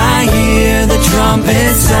 when I hear the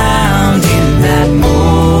trumpet sound in that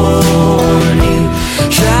morning.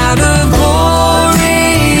 Shout of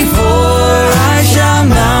glory, for I shall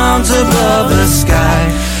mount above the sky,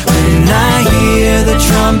 when I hear the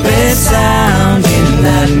trumpet sound in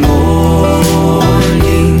that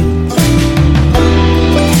morning.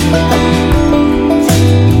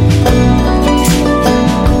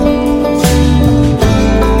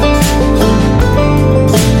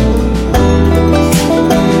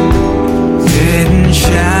 Then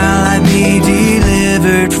shall I be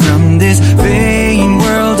delivered from this vain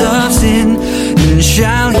world of sin, and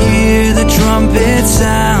shall hear the trumpet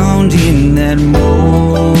sound in that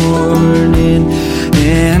morning.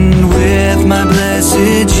 And with my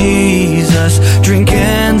blessed Jesus drink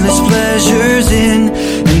endless pleasures in,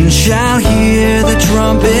 and shall hear the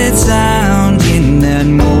trumpet sound in that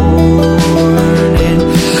morning.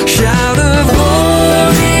 Shout of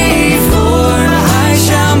glory, for I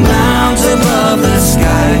shall mount above the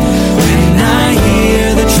sky, when I hear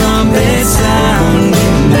the trumpet sound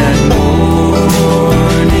in that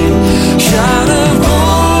morning. Shout of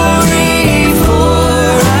glory, for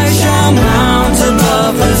I shall mount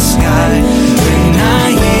above the sky, when I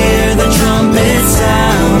hear the trumpet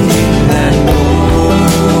sound in that morning.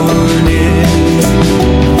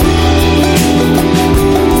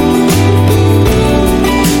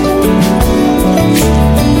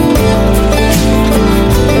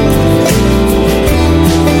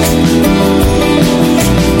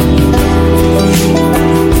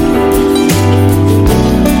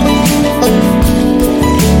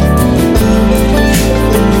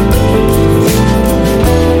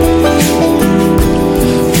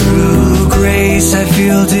 I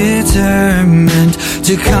feel determined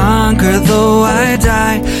to conquer though I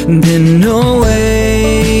die, then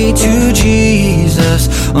away to Jesus,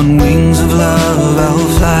 on wings of love I'll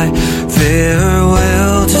fly.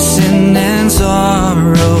 Farewell to sin and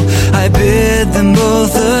sorrow, I bid them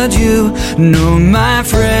both adieu. No, my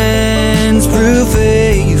friends, prove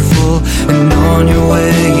faithful, and on your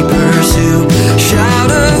way pursue.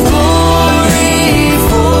 Shout of glory,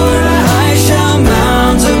 for I shall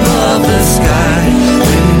mount above the sky,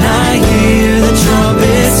 when I hear the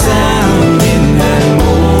trumpet sound in that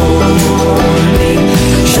morning.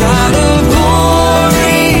 Shout of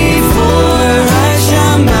glory, for I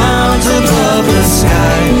shall mount above the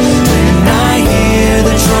sky, when I hear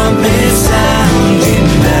the trumpet sound in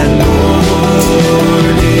that morning.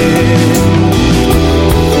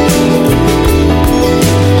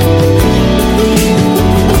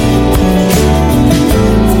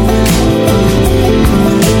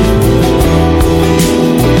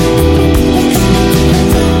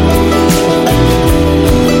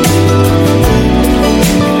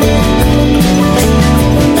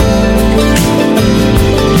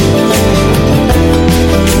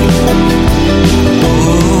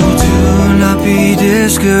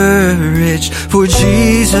 Discouraged, for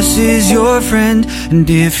Jesus is your friend, and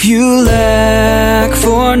if you lack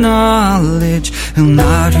for knowledge, he'll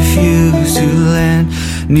not refuse to lend.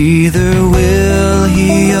 Neither will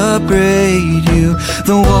he upbraid you,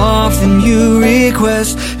 though often you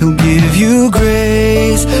request. He'll give you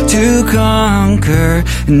grace to conquer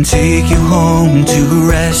and take you home to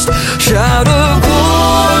rest. Shout of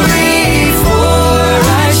glory, for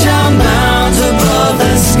I shall mount above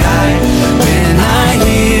the sky, when I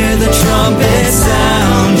hear the trumpet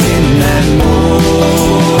sound in that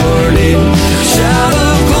morning. Shout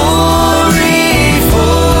of glory,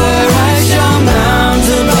 for I shall mount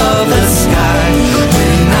above the sky,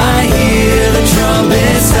 when I hear the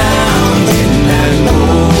trumpet sound in that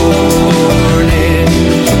morning.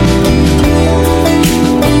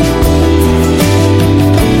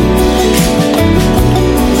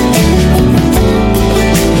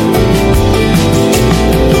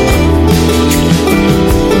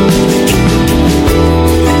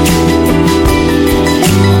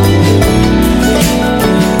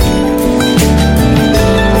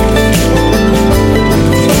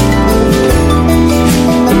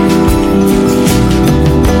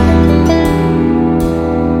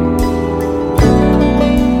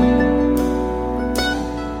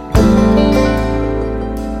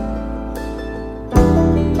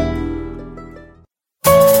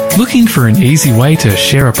 for an easy way to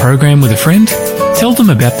share a program with a friend? Tell them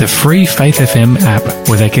about the free Faith FM app,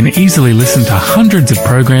 where they can easily listen to hundreds of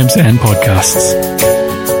programs and podcasts.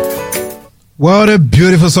 What a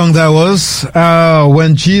beautiful song that was.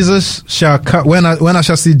 When Jesus shall come, when I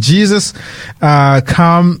shall see Jesus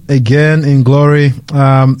come again in glory.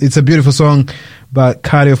 It's a beautiful song by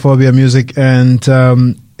Cardiophobia Music, and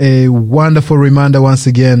a wonderful reminder once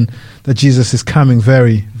again that Jesus is coming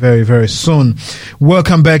very, very, very soon.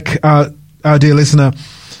 Welcome back, our dear listener,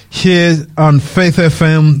 here on Faith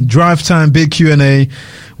FM Drive Time Big Q&A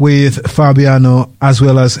with Fabiano as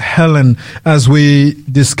well as Helen, as we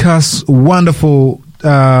discuss wonderful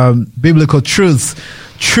biblical truth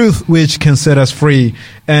which can set us free.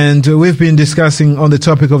 And we've been discussing on the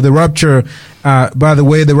topic of the rapture. By the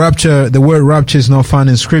way, the word rapture is not found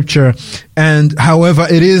in Scripture. And however,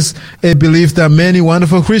 it is a belief that many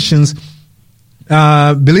wonderful Christians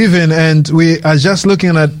believe in, and we are just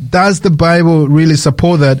looking at, does the Bible really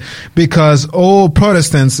support that? Because all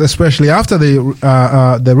Protestants, especially after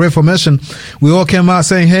the Reformation, we all came out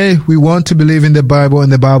saying, hey, we want to believe in the Bible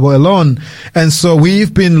and the Bible alone. And so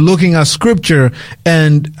we've been looking at Scripture,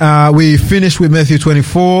 and we finished with Matthew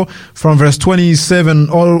 24 from verse 27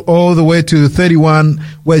 all the way to 31,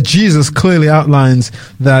 where Jesus clearly outlines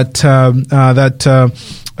that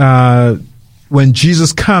when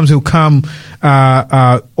Jesus comes, he'll come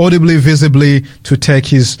audibly, visibly, to take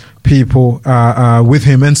his people with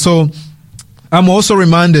him. And so I'm also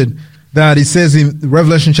reminded that it says in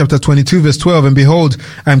Revelation chapter 22 verse 12, and behold,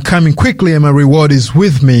 I'm coming quickly, and my reward is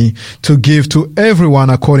with me to give to everyone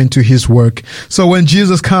according to his work. So when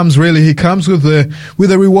Jesus comes, really, he comes with a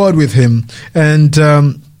reward with him. And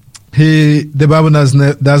the Bible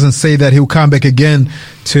doesn't say that he'll come back again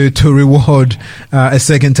to reward a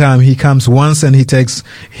second time. He comes once and he takes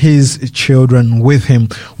his children with him.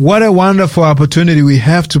 What a wonderful opportunity we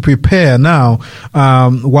have to prepare now,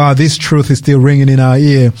 while this truth is still ringing in our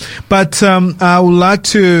ear. But I would like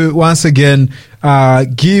to once again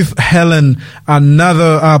give Helen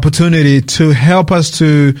another opportunity to help us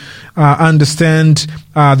to understand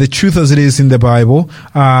the truth as it is in the Bible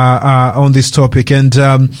on this topic, and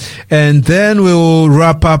then we'll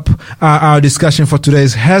wrap up our discussion for today.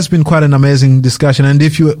 It has been quite an amazing discussion, and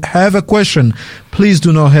if you have a question, please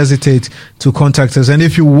do not hesitate to contact us. And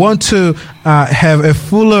if you want to have a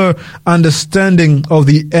fuller understanding of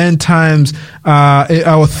the end times,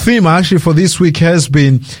 our theme actually for this week has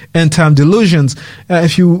been end time delusions.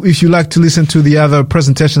 If you like to listen to the other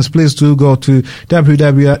presentations, please do go to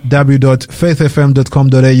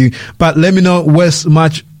www.faithfm.com.au. But let me not waste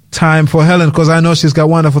much time for Helen, because I know she's got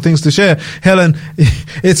wonderful things to share. Helen,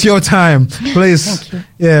 it's your time. Please,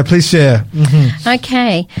 please share. Mm-hmm.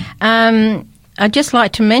 Okay. I'd just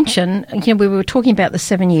like to mention, we were talking about the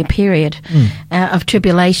 7-year period of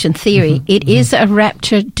tribulation theory. Mm-hmm. It is a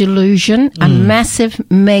rapture delusion, a massive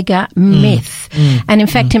mega myth. And in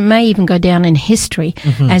fact, it may even go down in history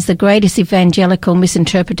as the greatest evangelical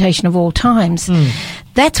misinterpretation of all times.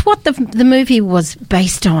 That's what the movie was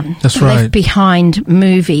based on. That's the right. Left Behind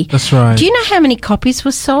movie. That's right. Do you know how many copies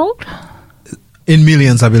were sold? In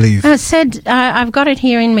millions, I believe. It said, I've got it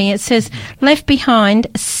here in me. It says, Left Behind,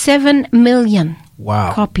 7 million.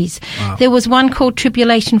 Wow. Copies. Wow. There was one called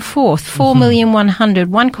Tribulation Fourth, 4,100,000.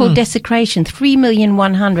 One called Desecration,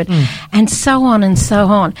 3,100,000, and so on and so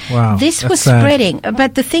on. Wow. This was spreading.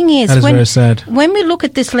 But the thing is, very sad. When we look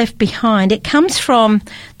at this Left Behind, it comes from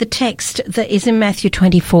the text that is in Matthew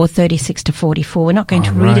 24, 36 to 44. We're not going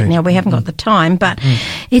to read it now. We haven't got the time. But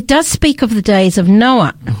it does speak of the days of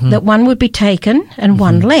Noah, that one would be taken and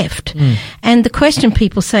one left. And the question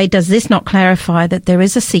people say, does this not clarify that there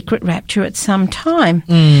is a secret rapture at some time?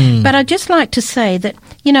 But I'd just like to say that,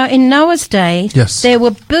 in Noah's day, there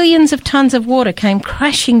were billions of tons of water came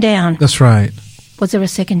crashing down. That's right. Was there a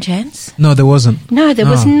second chance? No, there wasn't. No, there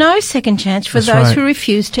was no second chance for those who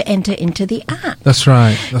refused to enter into the ark. That's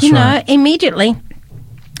right. Immediately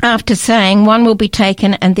after saying one will be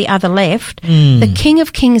taken and the other left, the King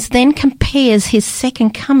of Kings then compares his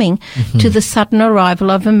second coming to the sudden arrival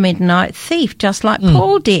of a midnight thief, just like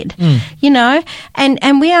Paul did,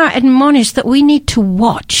 and we are admonished that we need to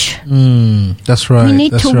watch. That's right. We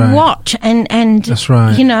need to watch and that's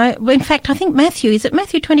right. In fact, I think Matthew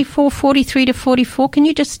 24, 43 to 44. Can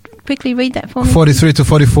you just quickly read that for me? 43 to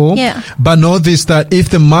 44? Yeah. But know this, that if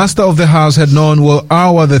the master of the house had known what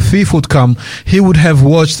hour the thief would come, he would have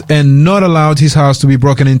watched watched and not allowed his house to be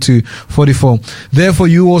broken into. 44. Therefore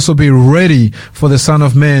you also be ready, for the Son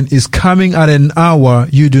of Man is coming at an hour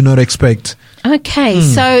you do not expect. Okay,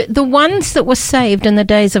 so the ones that were saved in the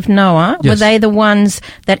days of Noah, Yes. were they the ones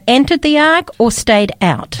that entered the ark or stayed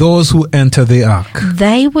out? Those who enter the ark.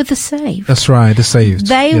 They were the saved. That's right, the saved.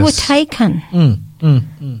 They Yes. were taken.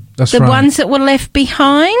 That's The right. ones that were left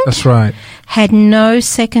behind That's right. had no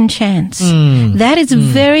second chance. That is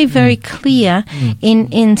very, very clear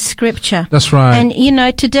in Scripture. That's right. And, you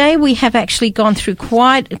know, today we have actually gone through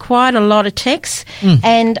quite a lot of texts,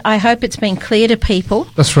 and I hope it's been clear to people.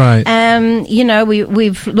 That's right. You know,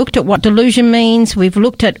 we've looked at what delusion means. We've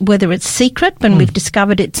looked at whether it's secret, but we've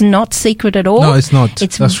discovered it's not secret at all. No, it's not.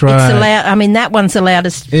 That's right. It's allowed. I mean, that one's the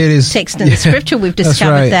loudest text in the Scripture. We've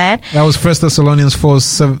discovered that. That was 1 Thessalonians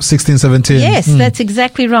 4:16, 17. Yes, that's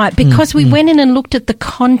exactly right. Because we went in and looked at the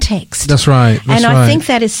context. That's right. And I think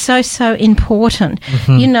that is so important.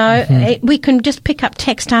 You know, we can just pick up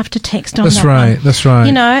text after text on that one. That's right.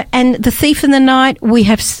 You know, and the thief in the night, we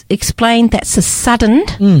have explained that's a sudden.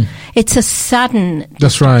 It's a sudden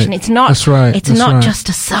That's right. destruction. It's not. That's right. It's That's not right. just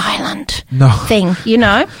a silent No. thing. You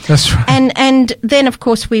know. That's right. And then of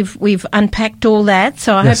course we've unpacked all that.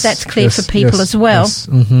 So I hope that's clear for people as well. Yes.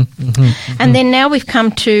 And then now we've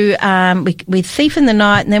come to with thief in the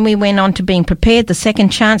night, and then we went on to being prepared, the second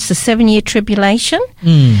chance, the 7-year tribulation.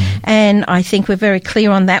 And I think we're very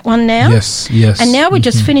clear on that one now. Yes. And now we're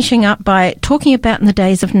just finishing up by talking about in the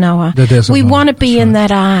days of Noah. The days of we Noah, want to be that's in right.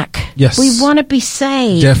 that ark. Yes. We want to be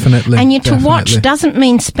saved. Definitely. And to watch doesn't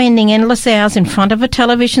mean spending endless hours in front of a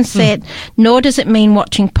television set, nor does it mean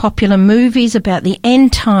watching popular movies about the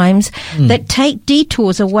end times that take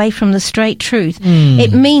detours away from the straight truth.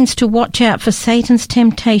 It means to watch out for Satan's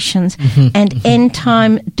temptations and end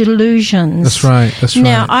time delusions. That's right. That's right.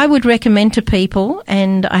 Now, I would recommend to people,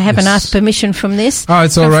 and I haven't asked permission from this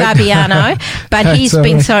it's all from right. Fabiano, but he's all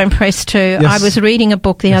been right. so impressed too. Yes. I was reading a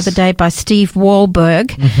book the other day by Steve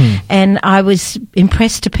Wahlberg, and I was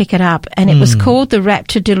impressed to pick it up, and it was called The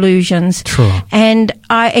Rapture Delusions. True. And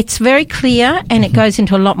it's very clear, and it goes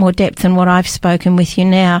into a lot more depth than what I've spoken with you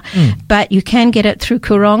now, but you can get it through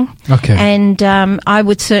Kurong. Okay. And I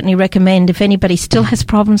would certainly recommend, if anybody still has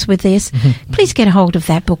problems with this, please get a hold of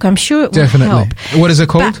that book. I'm sure it will help. What is it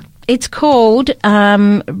called? But it's called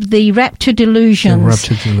The Rapture Delusions.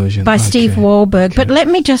 The Rapture Delusion. By Steve Wahlberg. But let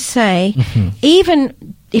me just say, even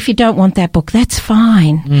if you don't want that book, that's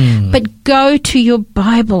fine. But go to your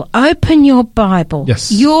Bible. Open your Bible.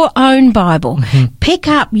 Yes. Your own Bible. Pick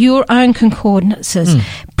up your own concordances.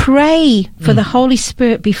 Pray for the Holy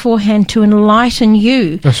Spirit beforehand to enlighten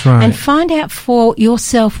you. That's right. And find out for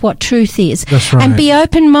yourself what truth is. That's right. And be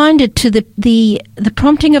open-minded to the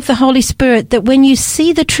prompting of the Holy Spirit, that when you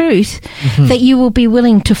see the truth, that you will be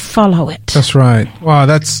willing to follow it. That's right. Wow,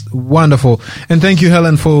 that's wonderful. And thank you,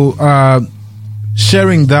 Helen, for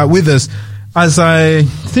sharing that with us. As I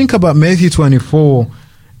think about Matthew 24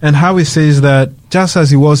 and how it says that just as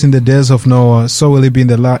he was in the days of Noah, so will he be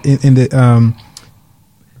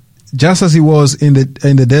just as he was in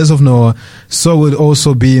the days of Noah, so will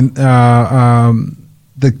also be in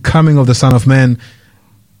the coming of the Son of Man.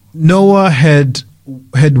 Noah had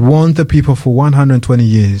warned the people for 120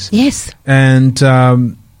 years. Yes. And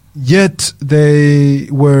yet they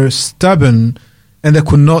were stubborn and they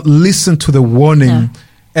could not listen to the warning. No.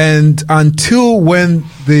 And until when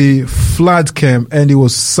the flood came and it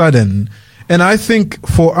was sudden. And I think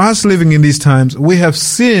for us living in these times, we have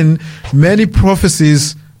seen many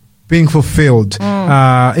prophecies being fulfilled.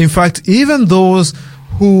 In fact, even those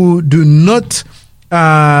who do not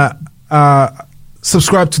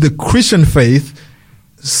subscribe to the Christian faith,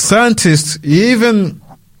 scientists, even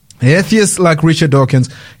atheists like Richard Dawkins,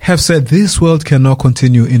 have said this world cannot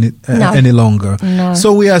continue in it any longer. No.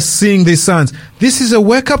 So we are seeing these signs. This is a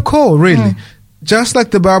wake-up call, really. Just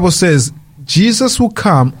like the Bible says, Jesus will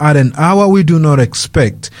come at an hour we do not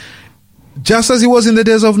expect. Just as he was in the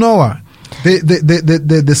days of Noah.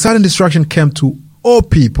 The sudden destruction came to all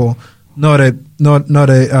people, not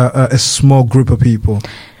a small group of people.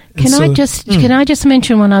 Can I just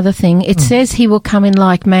mention one other thing? It says he will come in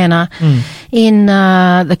like manner in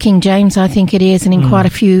the King James, I think it is, and in quite a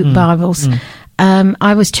few Bibles.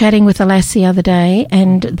 I was chatting with a lass the other day,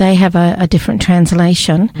 and they have a different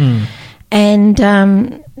translation.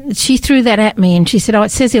 And she threw that at me, and she said, it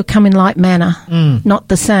says he'll come in like manner, not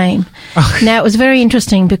the same. Now, it was very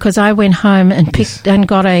interesting because I went home and picked and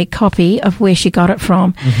got a copy of where she got it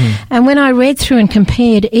from. And when I read through and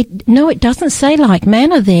compared, it doesn't say like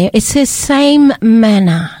manner there. It says same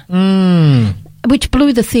manner, which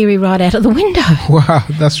blew the theory right out of the window. Wow,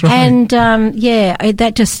 that's right. And,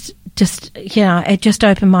 that just it just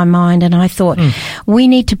opened my mind, and I thought we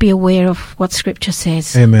need to be aware of what Scripture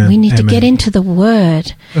says. Amen. We need to get into the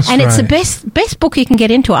Word. And it's the best book you can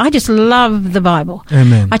get into. I just love the Bible.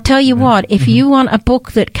 Amen. I tell you what, if you want a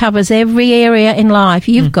book that covers every area in life,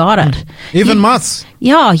 you've got it. Even maths.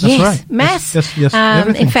 Yeah, yes. Right. Maths. Yes.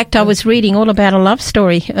 In fact, I was reading all about a love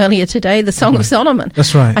story earlier today, the Song of Solomon.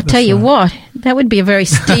 That's right. I tell you what, that would be a very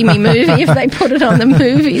steamy movie if they put it on the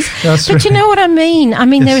movies. But you know what I mean? I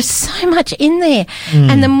mean, there is so much in there.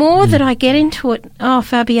 And the more that I get into it,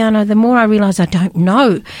 Fabiano, the more I realise I don't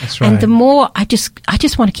know. That's right. And the more I just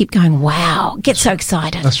want to keep going, wow, get so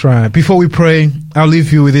excited. That's right. Before we pray, I'll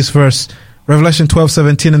leave you with this verse. Revelation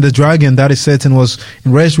 12:17, and the dragon, that is Satan, was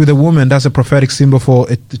enraged with a woman. That's a prophetic symbol for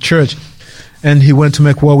the church. And he went to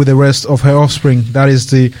make war with the rest of her offspring. That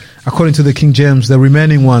is according to the King James, the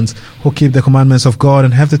remaining ones who keep the commandments of God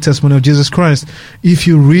and have the testimony of Jesus Christ. If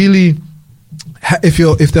you really, if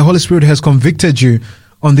the Holy Spirit has convicted you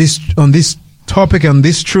on this topic and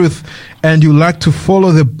this truth, and you like to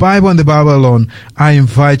follow the Bible and the Bible alone, I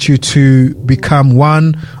invite you to become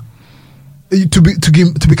one. To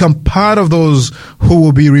become part of those who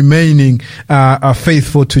will be remaining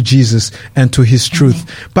faithful to Jesus and to His truth.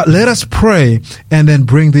 But let us pray and then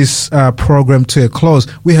bring this program to a close.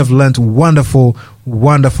 We have learned wonderful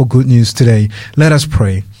good news today. Let us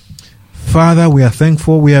pray. Father, we are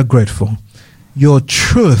thankful. We are grateful. Your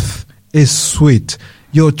truth is sweet.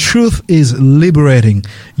 Your truth is liberating.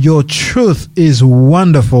 Your truth is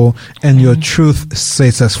wonderful, and your truth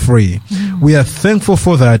sets us free. We are thankful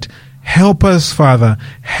for that. Help us, Father.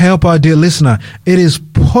 Help our dear listener. It is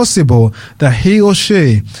possible that he or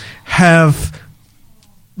she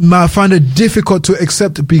might find it difficult to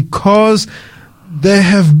accept because they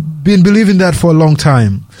have been believing that for a long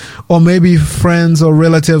time. Or maybe friends or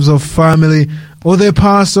relatives or family or their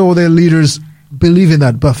pastor or their leaders believe in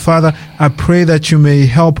that. But Father, I pray that you may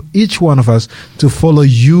help each one of us to follow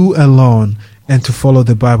you alone and to follow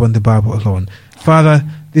the Bible and the Bible alone. Father,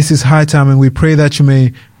 this is high time, and we pray that you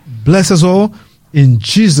may bless us all in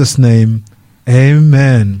Jesus' name.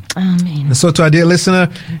 Amen. Amen. And so to our dear listener,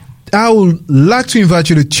 I would like to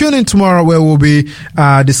invite you to tune in tomorrow, where we'll be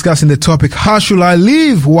discussing the topic, how should I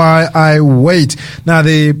live while I wait? Now,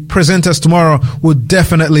 the presenters tomorrow will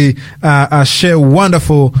definitely share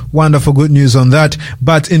wonderful good news on that.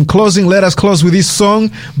 But in closing, let us close with this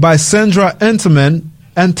song by Sandra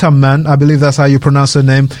Enterman, I believe that's how you pronounce her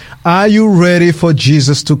name. Are you ready for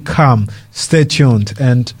Jesus to come? Stay tuned,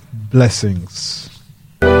 and blessings.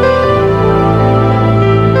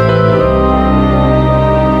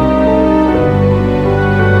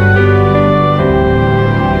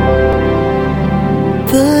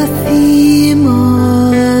 The theme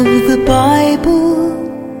of the Bible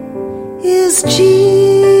is Jesus,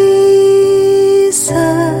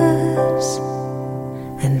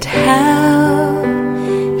 and how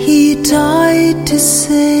He died to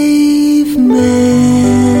save man.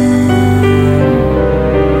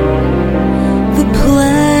 The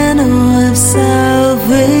plan of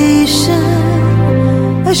salvation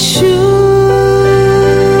assures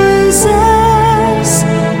us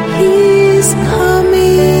He's come.